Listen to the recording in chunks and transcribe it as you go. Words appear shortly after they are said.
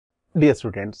Dear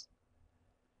students,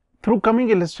 through coming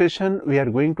illustration, we are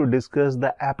going to discuss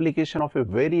the application of a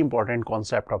very important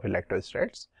concept of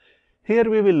electrostatics. Here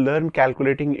we will learn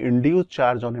calculating induced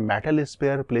charge on a metal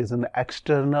sphere placed in the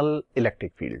external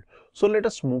electric field. So let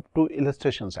us move to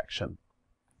illustration section.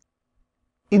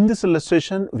 In this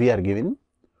illustration, we are given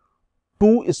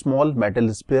two small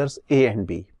metal spheres A and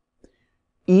B,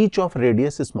 each of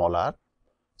radius small r,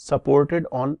 supported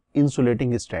on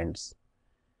insulating stands,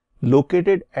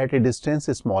 located at a distance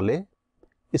small a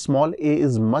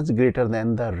is much greater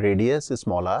than the radius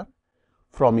small r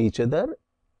from each other,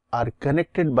 are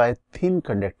connected by thin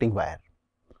conducting wire.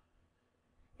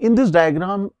 In this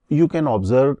diagram, you can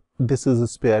observe this is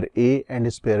sphere A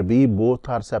and sphere B, both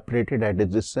are separated at a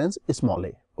distance small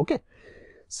a. Okay.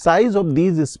 Size of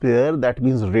these spheres, that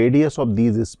means radius of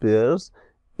these spheres,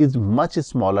 is much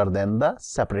smaller than the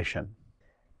separation.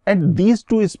 And these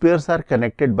two spheres are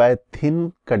connected by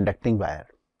thin conducting wire.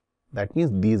 That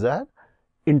means these are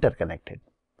interconnected.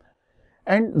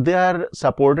 And they are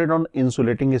supported on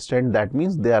insulating stand. That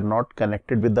means they are not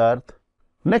connected with the earth.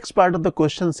 Next part of the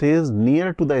question says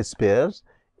near to the spheres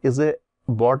is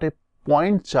brought a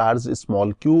point charge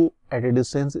small q at a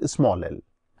distance small l.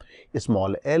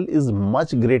 Small l is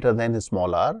much greater than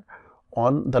small r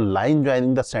on the line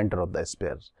joining the center of the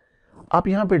spheres. आप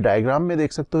यहाँ पे diagram में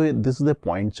देख सकते हो, this is the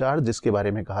point charge जिसके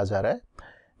बारे में कहा जा रहा है.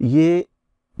 ये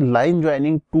लाइन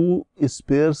ज्वाइनिंग टू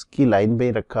स्पेयर्स की लाइन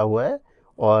में रखा हुआ है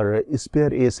और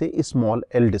स्पेयर ए से small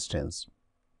L distance.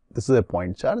 This is a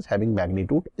point charge having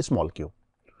magnitude small Q.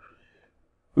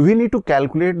 We need to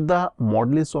calculate the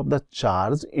modulus of the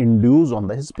charge induce on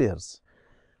the spheres.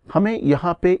 हमें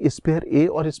यहाँ पे स्पेयर ए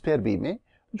और स्पेयर बी में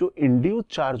जो इंड्यूस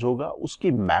चार्ज होगा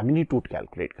उसकी magnitude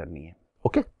calculate करनी है.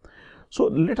 Okay, so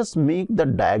let us make the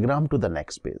diagram to the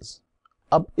next page.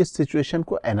 अब इस सिचुएशन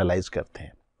को एनालाइज करते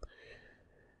हैं.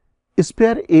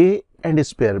 Spare A and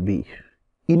spare B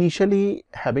initially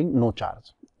having no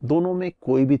charge, दोनों में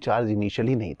कोई भी चार्ज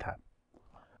इनिशियली नहीं था.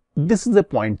 This is a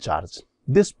point charge.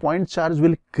 This point charge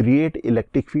will create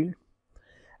electric field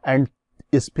and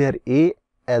spare A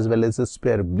as well as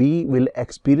sphere B will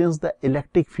experience the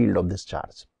electric field of this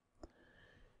charge.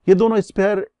 ये दोनों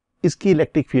spare इसकी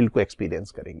electric field को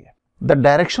experience करेंगे. The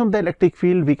direction of the electric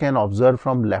field we can observe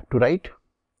from left to right.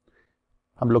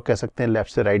 हम लोग कह सकते हैं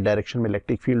लेफ्ट से राइट डायरेक्शन में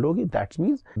इलेक्ट्रिक फील्ड होगी. That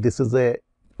means this is a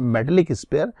metallic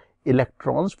spare.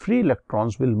 Electrons, free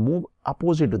electrons will move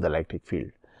opposite to the electric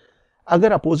field.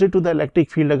 अगर opposite to the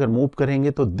electric field अगर मूव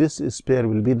करेंगे तो this spare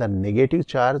will be the negative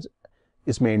charge.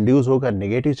 इसमें induce होगा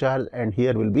negative charge and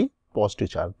here will be positive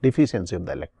charge, deficiency of the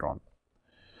electron.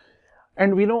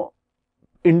 And we know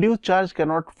induce charge can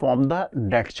not form the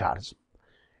net charge.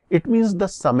 It means the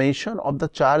summation of the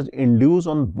charge induce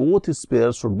on both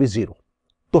spare should be zero.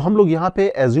 तो हम लोग यहाँ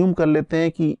पे assume कर लेते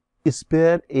हैं कि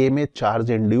spare ए में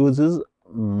charge induce is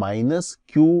minus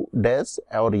Q dash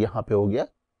और यहाँ पे हो गया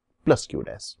प्लस क्यू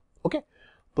डैश. ओके,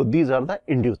 तो these are the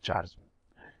induce charge.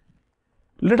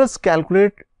 Let us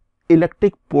calculate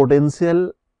electric potential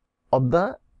of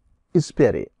the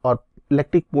spare ए और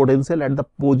electric potential at the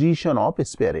position of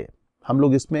spare ए. हम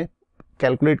लोग इसमें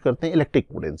कैलकुलेट करते हैं इलेक्ट्रिक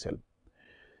पोटेंशियल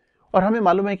और हमें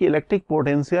मालूम है कि electric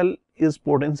potential is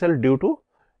potential due to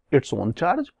its own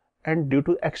charge and due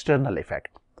to external effect.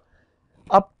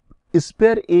 अब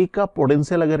स्पेयर ए का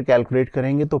पोटेंशियल अगर कैलकुलेट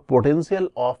करेंगे तो potential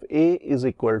of A is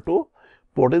equal to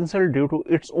potential due to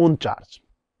its own charge,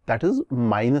 that is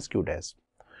minus Q dash,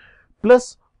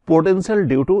 plus potential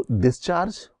due to this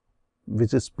charge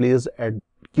which is placed at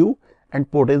Q and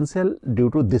potential due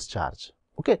to this charge.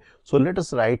 Okay, so let us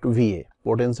write VA,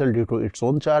 potential due to its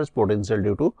own charge, potential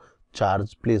due to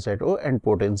charge placed at O and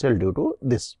potential due to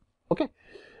this. Okay,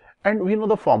 and we know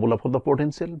the formula for the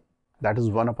potential, that is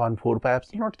 1 upon 4 pi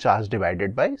epsilon charge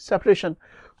divided by separation.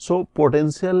 So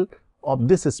potential of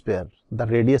this sphere, the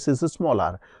radius is small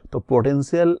r, so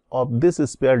potential of this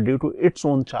sphere due to its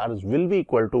own charge will be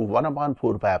equal to 1 upon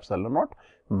 4 pi epsilon naught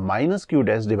minus q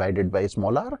dash divided by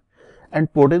small r,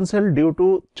 and potential due to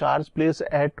charge placed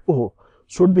at O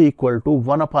should be equal to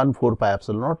 1 upon 4 pi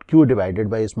epsilon naught q divided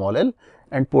by small l,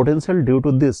 and potential due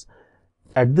to this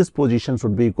at this position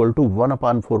should be equal to 1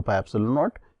 upon 4 pi epsilon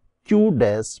naught q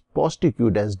dash positive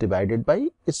q dash divided by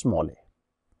small a.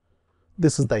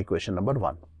 This is the equation number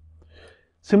 1.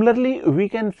 Similarly, we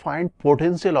can find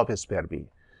potential of sphere B.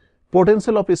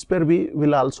 Potential of sphere B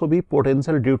will also be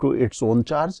potential due to its own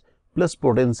charge plus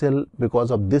potential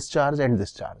because of this charge and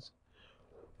this charge.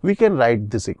 We can write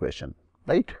this equation,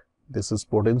 right? This is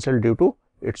potential due to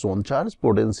its own charge,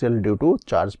 potential due to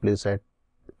charge placed at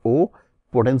O,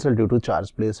 potential due to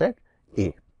charge placed at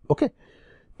A. Okay.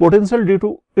 Potential due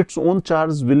to its own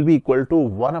charge will be equal to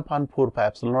 1 upon 4 pi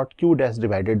epsilon naught q dash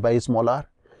divided by small r.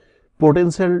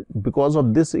 Potential because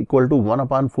of this equal to 1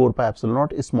 upon 4 pi epsilon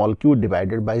naught small q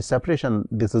divided by separation.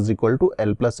 This is equal to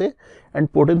L plus A,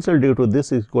 and potential due to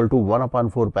this is equal to 1 upon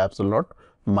 4 pi epsilon naught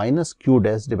minus q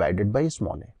dash divided by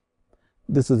small a.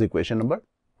 This is equation number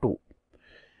 2.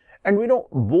 And we know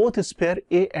both sphere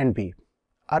A and B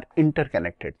are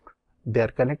interconnected. They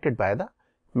are connected by the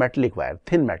metallic wire,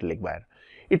 thin metallic wire.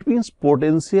 It means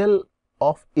potential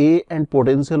of A and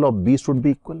potential of B should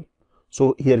be equal.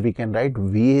 So here we can write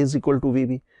VA is equal to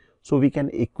VB. So we can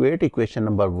equate equation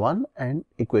number 1 and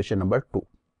equation number 2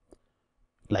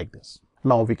 like this.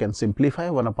 Now we can simplify.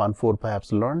 1 upon 4 pi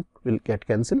epsilon will get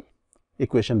cancelled.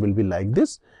 Equation will be like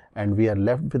this, and we are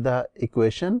left with the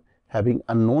equation having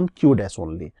unknown q dash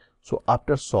only. So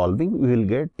after solving, we will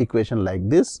get equation like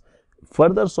this.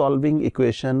 Further solving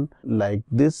equation like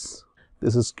this.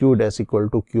 This is q dash equal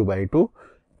to q by 2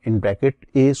 in bracket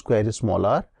a square small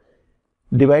r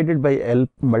divided by L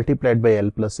multiplied by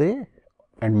L plus A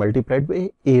and multiplied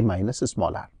by A minus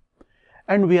small r.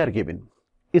 And we are given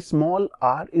small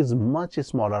r is much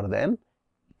smaller than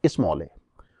small a.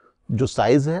 जो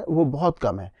size है वो बहुत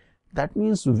कम है. That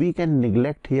means we can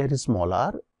neglect here small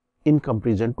r in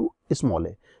comparison to small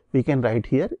a. We can write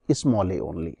here small a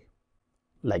only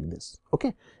like this.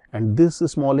 Okay. And this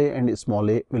small a and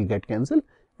small a will get cancelled,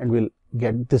 and we'll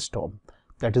get this term,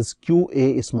 that is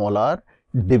QA small r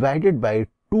divided by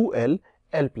 2L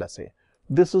L plus A.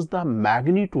 This is the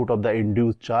magnitude of the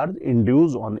induced charge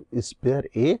induced on sphere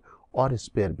A और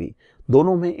sphere B.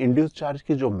 दोनों में induced charge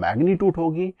की जो magnitude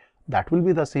होगी that will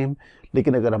be the same.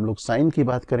 लेकिन अगर हम लोग sign की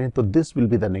बात करें तो this will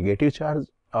be the negative charge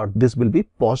और this will be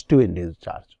positive induced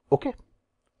charge. Okay.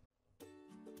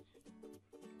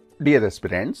 Dear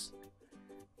aspirants,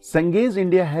 Cengage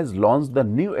India has launched the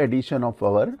new edition of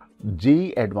our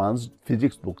JEE Advanced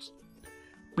Physics books.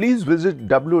 Please visit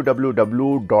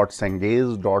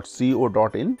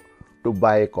www.cengage.co.in to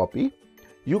buy a copy.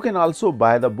 You can also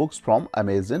buy the books from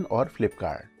Amazon or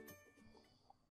Flipkart.